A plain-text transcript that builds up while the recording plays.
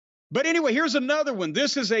But anyway, here's another one.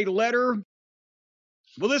 This is a letter.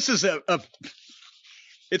 Well, this is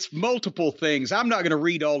it's multiple things. I'm not going to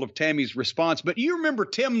read all of Tammy's response, but you remember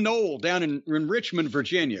Tim Knoll down in Richmond,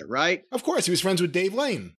 Virginia, right? Of course. He was friends with Dave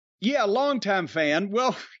Lane. Yeah, longtime fan.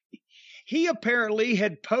 Well, he apparently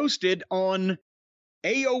had posted on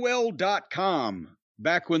AOL.com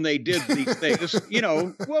back when they did these things.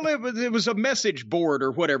 Well, it was a message board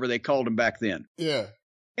or whatever they called them back then. Yeah.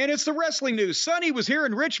 And it's the wrestling news. Sunny was here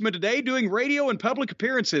in Richmond today doing radio and public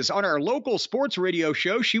appearances. On our local sports radio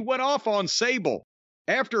show, she went off on Sable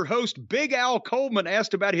after host Big Al Coleman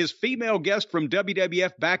asked about his female guest from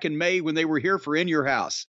WWF back in May when they were here for In Your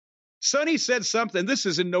House. Sunny said something. This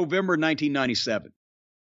is in November 1997.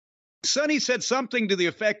 Sunny said something to the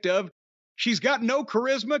effect of, she's got no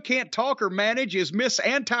charisma, can't talk or manage, is Miss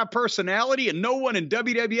Anti-Personality, and no one in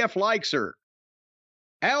WWF likes her.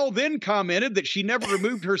 Al then commented that she never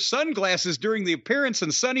removed her sunglasses during the appearance,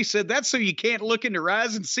 and Sunny said that's so you can't look in her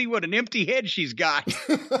eyes and see what an empty head she's got.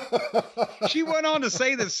 She went on to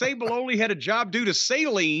say that Sable only had a job due to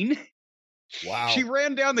saline. Wow. She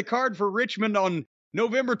ran down the card for Richmond on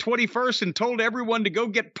November 21st and told everyone to go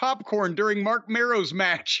get popcorn during Mark Merrow's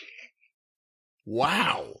match.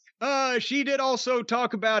 Wow. She did also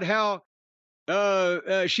talk about how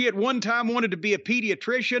she at one time wanted to be a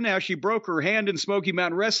pediatrician, how she broke her hand in Smoky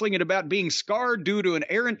Mountain Wrestling, and about being scarred due to an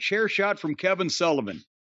errant chair shot from Kevin Sullivan.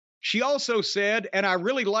 She also said, and I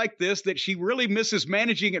really like this, that she really misses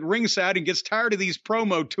managing at ringside and gets tired of these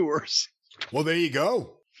promo tours. Well, there you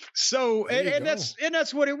go. So, and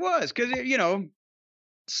that's what it was, because,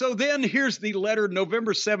 So then here's the letter,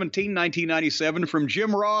 November 17, 1997, from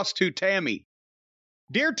Jim Ross to Tammy.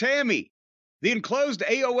 Dear Tammy, the enclosed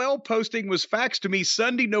AOL posting was faxed to me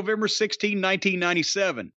Sunday, November 16,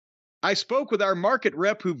 1997. I spoke with our market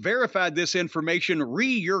rep who verified this information,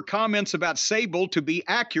 your comments about Sable to be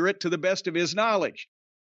accurate to the best of his knowledge.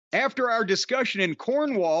 After our discussion in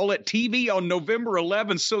Cornwall at TV on November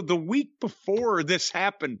 11th, so the week before this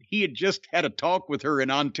happened, he had just had a talk with her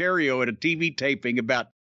in Ontario at a TV taping about,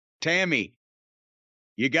 Tammy,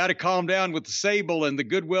 you got to calm down with the Sable and the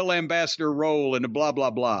Goodwill Ambassador role and the blah,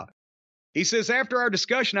 blah, blah. He says, after our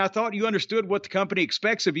discussion, I thought you understood what the company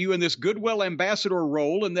expects of you in this Goodwill Ambassador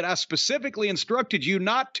role and that I specifically instructed you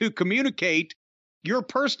not to communicate your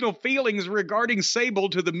personal feelings regarding Sable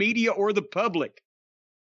to the media or the public.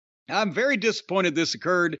 I'm very disappointed this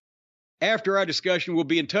occurred. After our discussion, we'll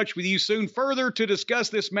be in touch with you soon further to discuss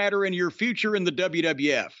this matter and your future in the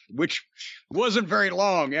WWF, which wasn't very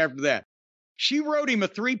long after that. She wrote him a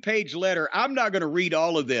 3-page letter. I'm not going to read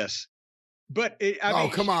all of this, but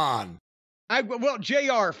come on. Well,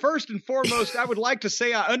 JR, first and foremost, I would like to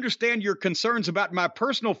say I understand your concerns about my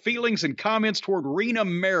personal feelings and comments toward Rena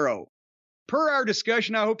Marrow. Per our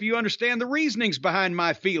discussion, I hope you understand the reasonings behind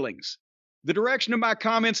my feelings. The direction of my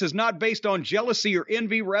comments is not based on jealousy or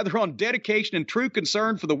envy, rather on dedication and true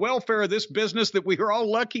concern for the welfare of this business that we are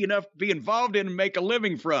all lucky enough to be involved in and make a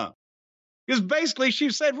living from. Because basically she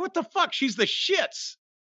said, what the fuck? She's the shits.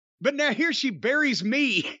 But now here she buries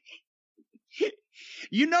me.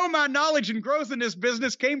 You know, my knowledge and growth in this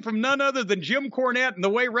business came from none other than Jim Cornette and the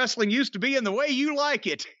way wrestling used to be and the way you like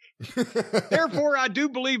it. Therefore, I do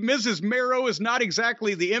believe Mrs. Marrow is not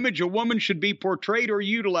exactly the image a woman should be portrayed or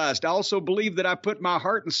utilized. I also believe that I put my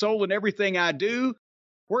heart and soul in everything I do,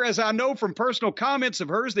 whereas I know from personal comments of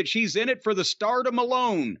hers that she's in it for the stardom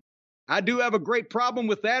alone. I do have a great problem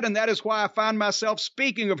with that, and that is why I find myself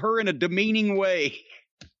speaking of her in a demeaning way.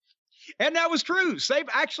 And that was true. Sabe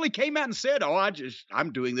actually came out and said,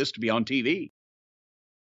 I'm doing this to be on TV.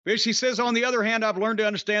 But she says, on the other hand, I've learned to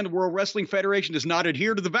understand the World Wrestling Federation does not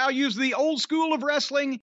adhere to the values of the old school of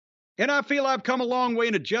wrestling, and I feel I've come a long way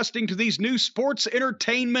in adjusting to these new sports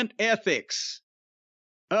entertainment ethics.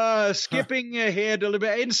 Skipping ahead a little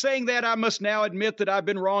bit. In saying that, I must now admit that I've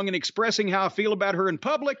been wrong in expressing how I feel about her in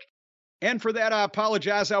public, and for that I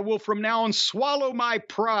apologize. I will from now on swallow my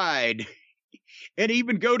pride and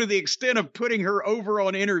even go to the extent of putting her over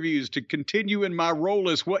on interviews to continue in my role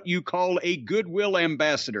as what you call a goodwill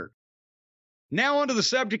ambassador. Now onto the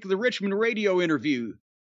subject of the Richmond radio interview.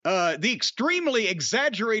 The extremely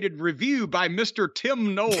exaggerated review by Mr.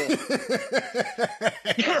 Tim Knoll.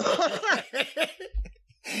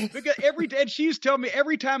 Because and she's telling me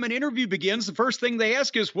every time an interview begins, the first thing they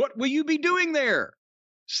ask is, what will you be doing there?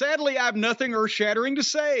 Sadly, I have nothing earth-shattering to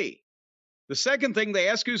say. The second thing they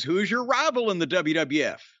ask is, who's your rival in the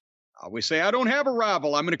WWF? I always say, I don't have a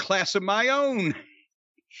rival. I'm in a class of my own.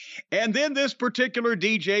 And then this particular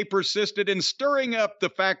DJ persisted in stirring up the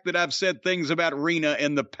fact that I've said things about Rena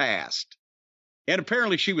in the past. And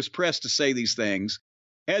apparently she was pressed to say these things.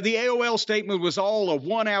 The AOL statement was all a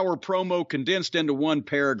 1-hour promo condensed into one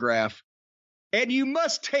paragraph. And you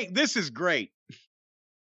must take, this is great.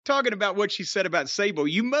 Talking about what she said about Sable,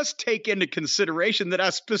 you must take into consideration that I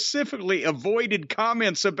specifically avoided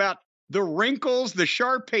comments about the wrinkles, the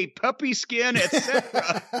Shar-Pei puppy skin,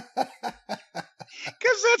 etc.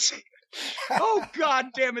 Because that's, oh, God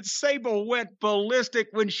damn it, Sable went ballistic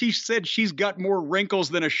when she said she's got more wrinkles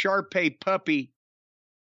than a Shar-Pei puppy.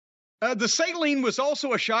 The saline was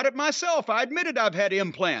also a shot at myself. I admitted I've had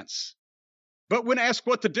implants. But when asked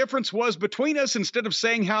what the difference was between us, instead of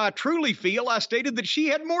saying how I truly feel, I stated that she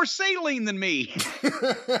had more saline than me.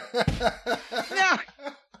 Now,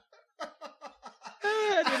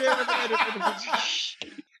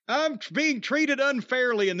 I'm being treated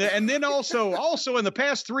unfairly. And then also in the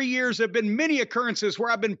past 3 years, there have been many occurrences where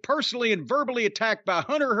I've been personally and verbally attacked by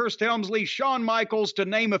Hunter Hearst Helmsley, Shawn Michaels, to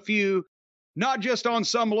name a few, not just on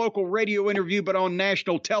some local radio interview, but on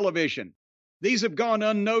national television. These have gone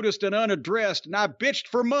unnoticed and unaddressed, and I bitched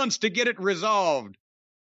for months to get it resolved.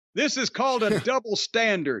 This is called a double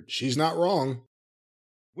standard. She's not wrong.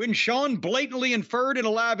 When Shawn blatantly inferred in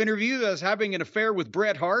a live interview that I was having an affair with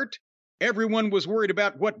Bret Hart, everyone was worried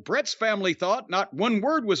about what Bret's family thought. Not one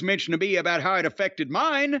word was mentioned to me about how it affected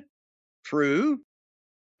mine. True.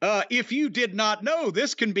 If you did not know,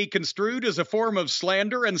 this can be construed as a form of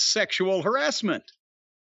slander and sexual harassment.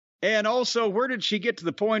 And also, where did she get to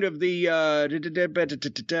the point of the,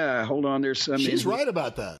 hold on, there's some... She's right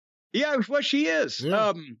about that. Yeah, well, she is.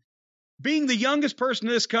 Yeah. Being the youngest person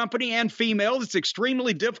in this company and female, it's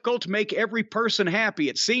extremely difficult to make every person happy.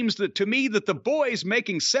 It seems that to me that the boys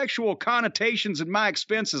making sexual connotations at my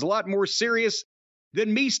expense is a lot more serious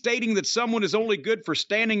than me stating that someone is only good for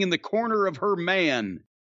standing in the corner of her man.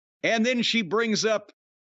 And then she brings up,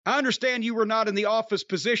 I understand you were not in the office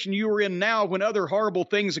position you were in now when other horrible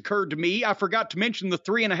things occurred to me. I forgot to mention the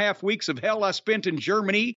 3.5 weeks of hell I spent in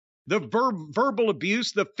Germany, the verbal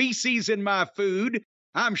abuse, the feces in my food.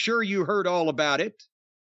 I'm sure you heard all about it.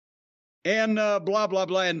 And blah, blah,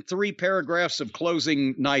 blah, and 3 paragraphs of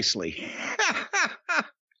closing nicely.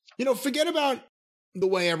 Forget about the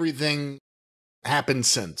way everything happened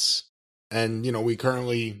since. And, we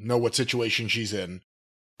currently know what situation she's in.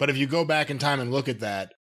 But if you go back in time and look at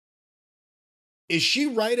that, is she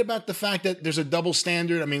right about the fact that there's a double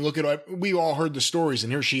standard? I mean, we all heard the stories,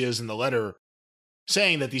 and here she is in the letter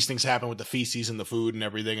saying that these things happen with the feces and the food and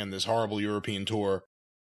everything and this horrible European tour.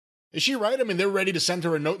 Is she right? I mean, they're ready to send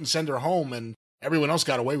her a note and send her home, and everyone else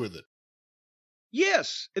got away with it.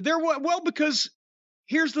 Yes. Because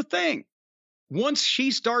here's the thing. Once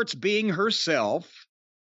she starts being herself,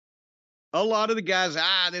 a lot of the guys,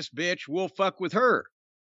 this bitch, will fuck with her.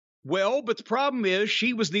 Well, but the problem is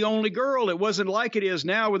she was the only girl. It wasn't like it is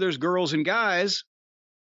now where there's girls and guys.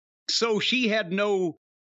 So she had no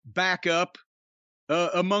backup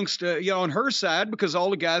amongst, on her side because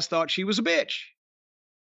all the guys thought she was a bitch.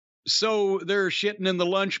 So they're shitting in the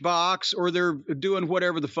lunchbox or they're doing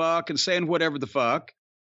whatever the fuck and saying whatever the fuck.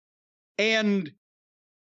 And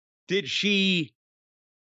did she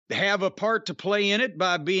have a part to play in it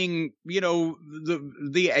by being,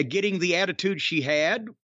 the getting the attitude she had?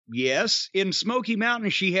 Yes. In Smoky Mountain,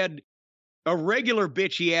 she had a regular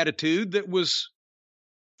bitchy attitude that was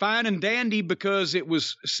fine and dandy because it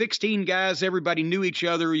was 16 guys. Everybody knew each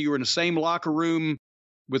other. You were in the same locker room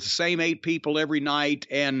with the same 8 people every night.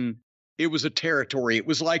 And it was a territory. It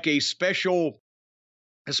was like a special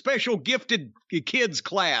gifted kids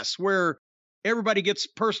class where everybody gets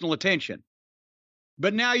personal attention.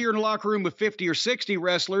 But now you're in a locker room with 50 or 60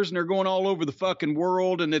 wrestlers and they're going all over the fucking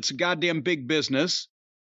world and it's a goddamn big business.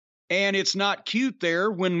 And it's not cute there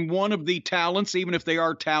when one of the talents, even if they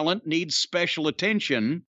are talent, needs special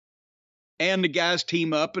attention. And the guys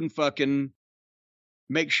team up and fucking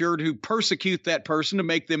make sure to persecute that person to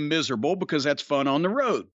make them miserable because that's fun on the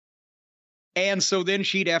road. And so then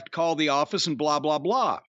she'd have to call the office and blah, blah,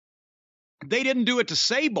 blah. They didn't do it to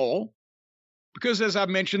Sable because, as I've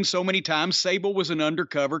mentioned so many times, Sable was an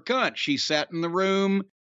undercover cunt. She sat in the room.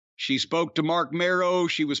 She spoke to Mark Marrow.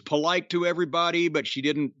 She was polite to everybody, but she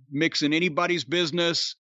didn't mix in anybody's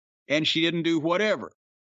business, and she didn't do whatever.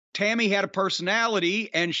 Tammy had a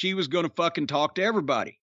personality, and she was going to fucking talk to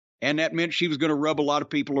everybody, and that meant she was going to rub a lot of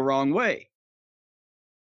people the wrong way.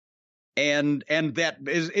 And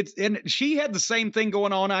she had the same thing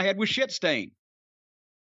going on I had with Shitstain.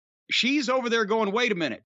 She's over there going, wait a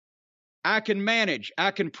minute. I can manage.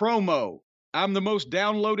 I can promo. I'm the most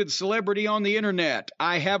downloaded celebrity on the internet.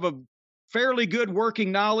 I have a fairly good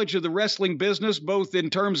working knowledge of the wrestling business, both in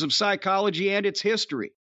terms of psychology and its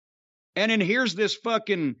history. And then here's this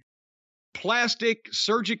fucking plastic,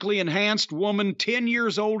 surgically enhanced woman 10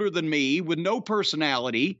 years older than me with no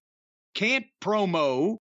personality, can't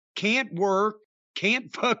promo, can't work,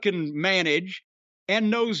 can't fucking manage, and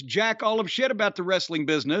knows jack all of shit about the wrestling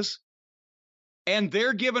business. And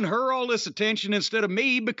they're giving her all this attention instead of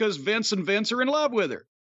me because Vince and Vince are in love with her.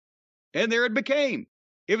 And there it became.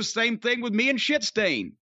 It was the same thing with me and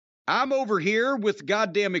Shitstain. I'm over here with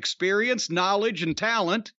goddamn experience, knowledge, and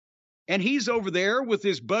talent. And he's over there with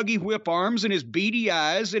his buggy whip arms and his beady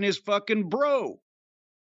eyes and his fucking bro.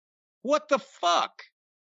 What the fuck?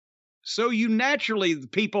 So you naturally,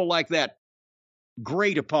 people like that,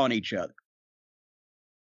 grate upon each other.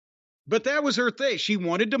 But that was her thing. She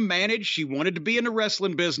wanted to manage. She wanted to be in the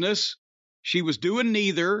wrestling business. She was doing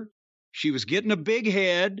neither. She was getting a big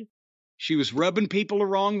head. She was rubbing people the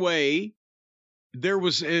wrong way. There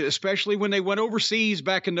was, especially when they went overseas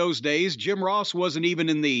back in those days, Jim Ross wasn't even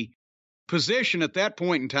in the position at that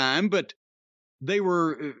point in time, but they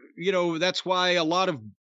were, that's why a lot of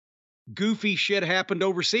goofy shit happened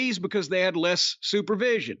overseas because they had less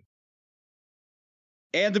supervision.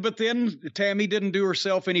 But then Tammy didn't do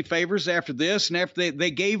herself any favors after this, and after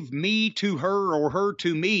they gave me to her or her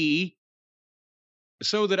to me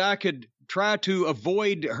so that I could try to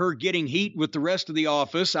avoid her getting heat with the rest of the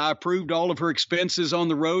office. I approved all of her expenses on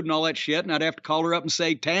the road and all that shit, and I'd have to call her up and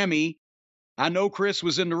say, Tammy, I know Chris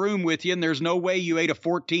was in the room with you, and there's no way you ate a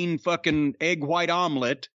 14 fucking egg white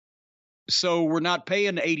omelet, so we're not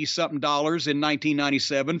paying $80-something in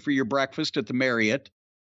 1997 for your breakfast at the Marriott.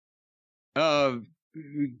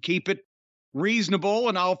 Keep it reasonable,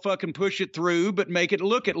 and I'll fucking push it through, but make it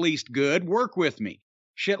look at least good. Work with me.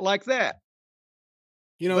 Shit like that.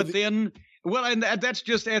 But then, and that's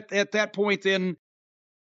just at that point, then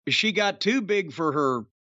she got too big for her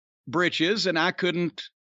britches, and I couldn't,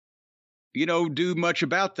 do much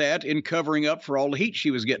about that in covering up for all the heat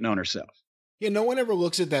she was getting on herself. Yeah, no one ever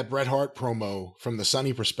looks at that Bret Hart promo from the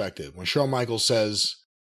Sunny perspective. When Shawn Michaels says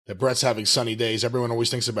that Bret's having sunny days, everyone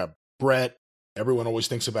always thinks about Bret. Everyone always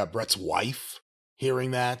thinks about Bret's wife,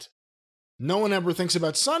 hearing that. No one ever thinks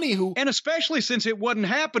about Sunny, who... And especially since it wasn't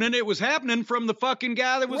happening, it was happening from the fucking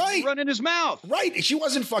guy that was running his mouth. Right. She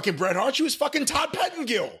wasn't fucking Bret Hart. She was fucking Todd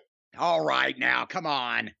Pettengill. All right, now, come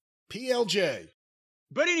on. PLJ.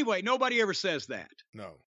 But anyway, nobody ever says that.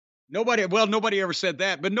 No. Nobody ever said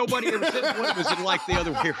that, but nobody ever said what was it like the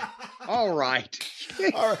other way. All right.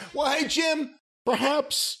 All right. Well, hey, Jim,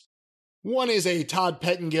 perhaps one is a Todd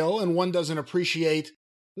Pettengill and one doesn't appreciate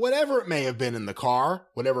whatever it may have been in the car,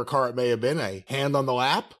 whatever car it may have been, a hand on the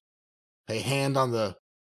lap, a hand on the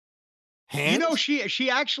hand. She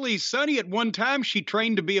actually, Sonny, at one time, she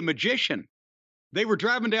trained to be a magician. They were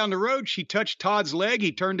driving down the road. She touched Todd's leg.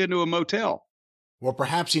 He turned into a motel. Well,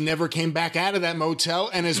 perhaps he never came back out of that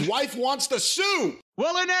motel and his wife wants to sue.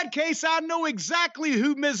 Well, in that case, I know exactly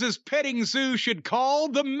who Mrs. Pettingzoo should call.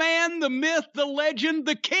 The man, the myth, the legend,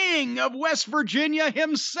 the king of West Virginia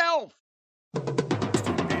himself.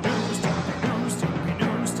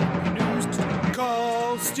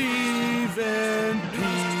 Call Stephen P.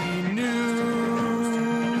 News.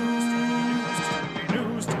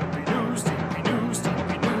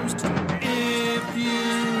 If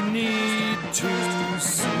you need to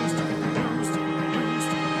sue.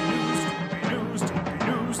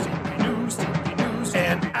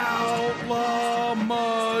 An outlaw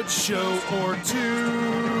mud show or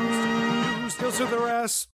two. Still to the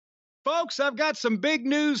rest. Folks, I've got some big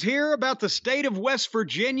news here about the state of West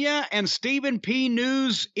Virginia and Stephen P.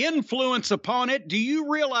 News' influence upon it. Do you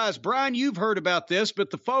realize, Brian, you've heard about this, but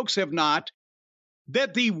the folks have not,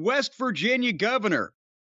 that the West Virginia governor,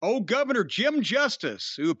 Governor Jim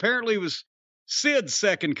Justice, who apparently was Sid's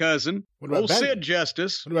second cousin, Sid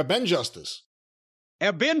Justice. What about Ben Justice?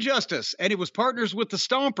 Ben Justice, and he was partners with the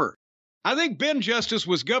Stomper. I think Ben Justice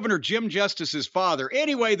was Governor Jim Justice's father.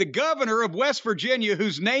 Anyway, the governor of West Virginia,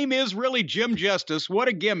 whose name is really Jim Justice, what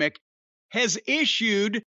a gimmick, has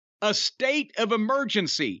issued a state of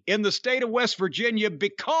emergency in the state of West Virginia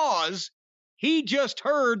because he just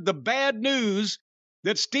heard the bad news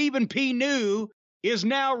that Stephen P. New is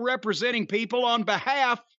now representing people on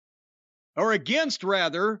behalf, or against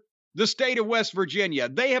rather, the state of West Virginia.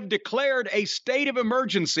 They have declared a state of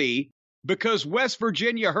emergency because West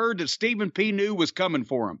Virginia heard that Stephen P. New was coming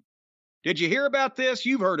for him. Did you hear about this?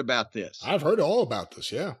 You've heard about this. I've heard all about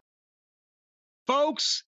this, yeah.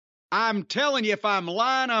 Folks, I'm telling you, if I'm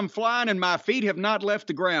lying, I'm flying, and my feet have not left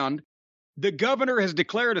the ground. The governor has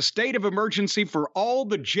declared a state of emergency for all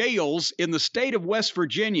the jails in the state of West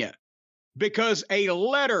Virginia because a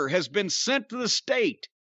letter has been sent to the state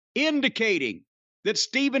indicating that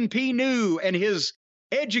Stephen P. New and his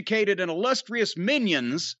educated and illustrious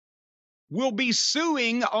minions will be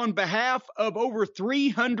suing on behalf of over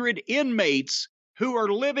 300 inmates who are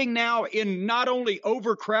living now in not only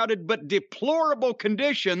overcrowded but deplorable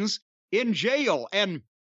conditions in jail. And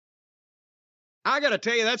I got to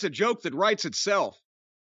tell you, that's a joke that writes itself.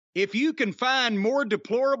 If you can find more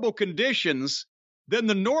deplorable conditions than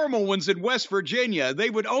the normal ones in West Virginia, they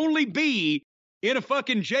would only be in a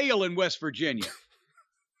fucking jail in West Virginia.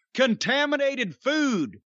 Contaminated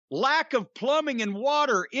food, lack of plumbing and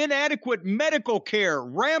water, inadequate medical care,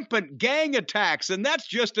 rampant gang attacks, and that's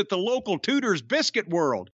just at the local Tudor's Biscuit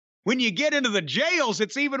World. When you get into the jails,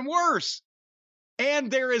 it's even worse.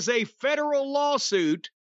 And there is a federal lawsuit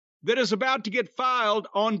that is about to get filed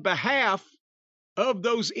on behalf of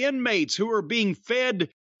those inmates who are being fed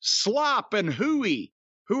slop and hooey,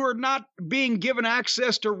 who are not being given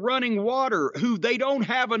access to running water, who they don't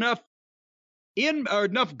have enough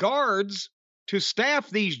guards to staff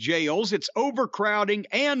these jails. It's overcrowding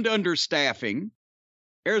and understaffing.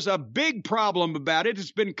 There's a big problem about it.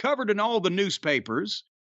 It's been covered in all the newspapers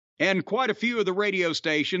and quite a few of the radio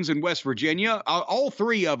stations in West Virginia, all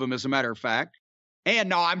three of them, as a matter of fact. And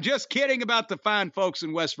no, I'm just kidding about the fine folks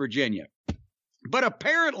in West Virginia. But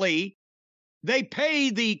apparently, they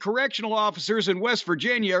pay the correctional officers in West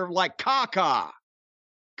Virginia like caca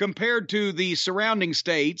compared to the surrounding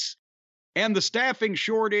states. And the staffing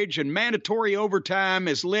shortage and mandatory overtime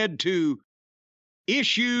has led to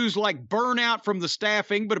issues like burnout from the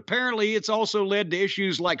staffing, but apparently it's also led to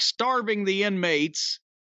issues like starving the inmates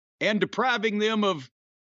and depriving them of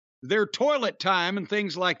their toilet time and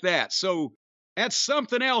things like that. So that's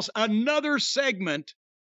something else, another segment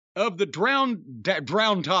of the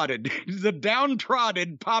downtrodden, the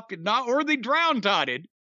downtrodden, or the downtrodden.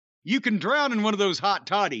 You can drown in one of those hot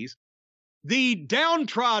toddies. The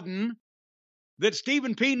downtrodden that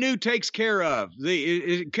Stephen P. New takes care of.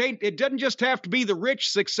 It doesn't just have to be the rich,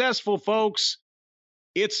 successful folks.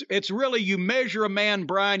 It's really, you measure a man,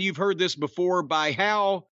 Brian, you've heard this before, by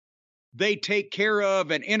how they take care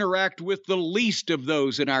of and interact with the least of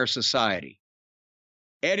those in our society.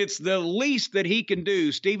 And it's the least that he can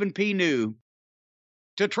do, Stephen P. New,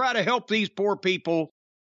 to try to help these poor people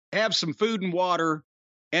have some food and water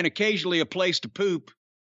and occasionally a place to poop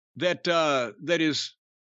that is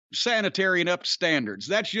sanitary and up to standards.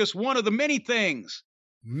 That's just one of the many things.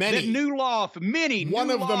 That New Law,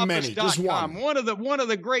 one of the many, just one. One of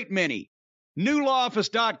the great many.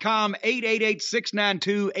 NewLawOffice.com,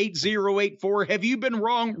 888-692-8084. Have you been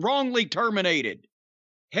wrongly terminated?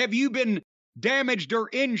 Have you been damaged or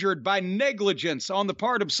injured by negligence on the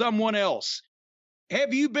part of someone else?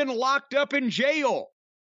 Have you been locked up in jail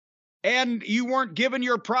and you weren't given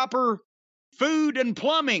your proper food and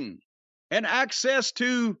plumbing and access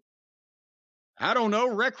to, I don't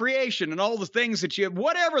know, recreation and all the things that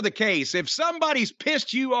whatever the case, if somebody's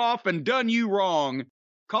pissed you off and done you wrong,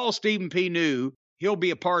 call Stephen P. New. He'll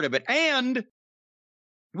be a part of it. And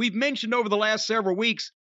we've mentioned over the last several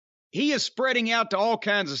weeks, he is spreading out to all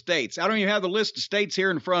kinds of states. I don't even have the list of states here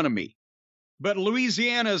in front of me, but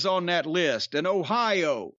Louisiana is on that list, and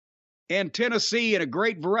Ohio, and Tennessee, and a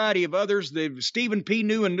great variety of others. The Stephen P.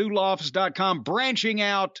 New and NewLawOffice.com branching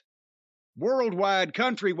out worldwide,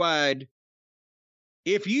 countrywide.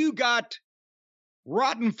 If you got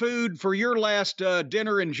rotten food for your last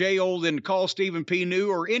dinner in jail, then call Stephen P. New,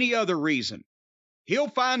 or any other reason. He'll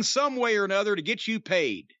find some way or another to get you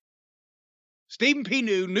paid. Stephen P.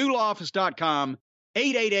 New, NewLawOffice.com,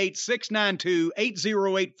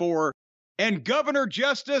 888-692-8084. And Governor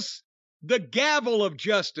Justice, the gavel of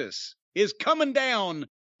justice is coming down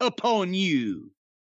upon you.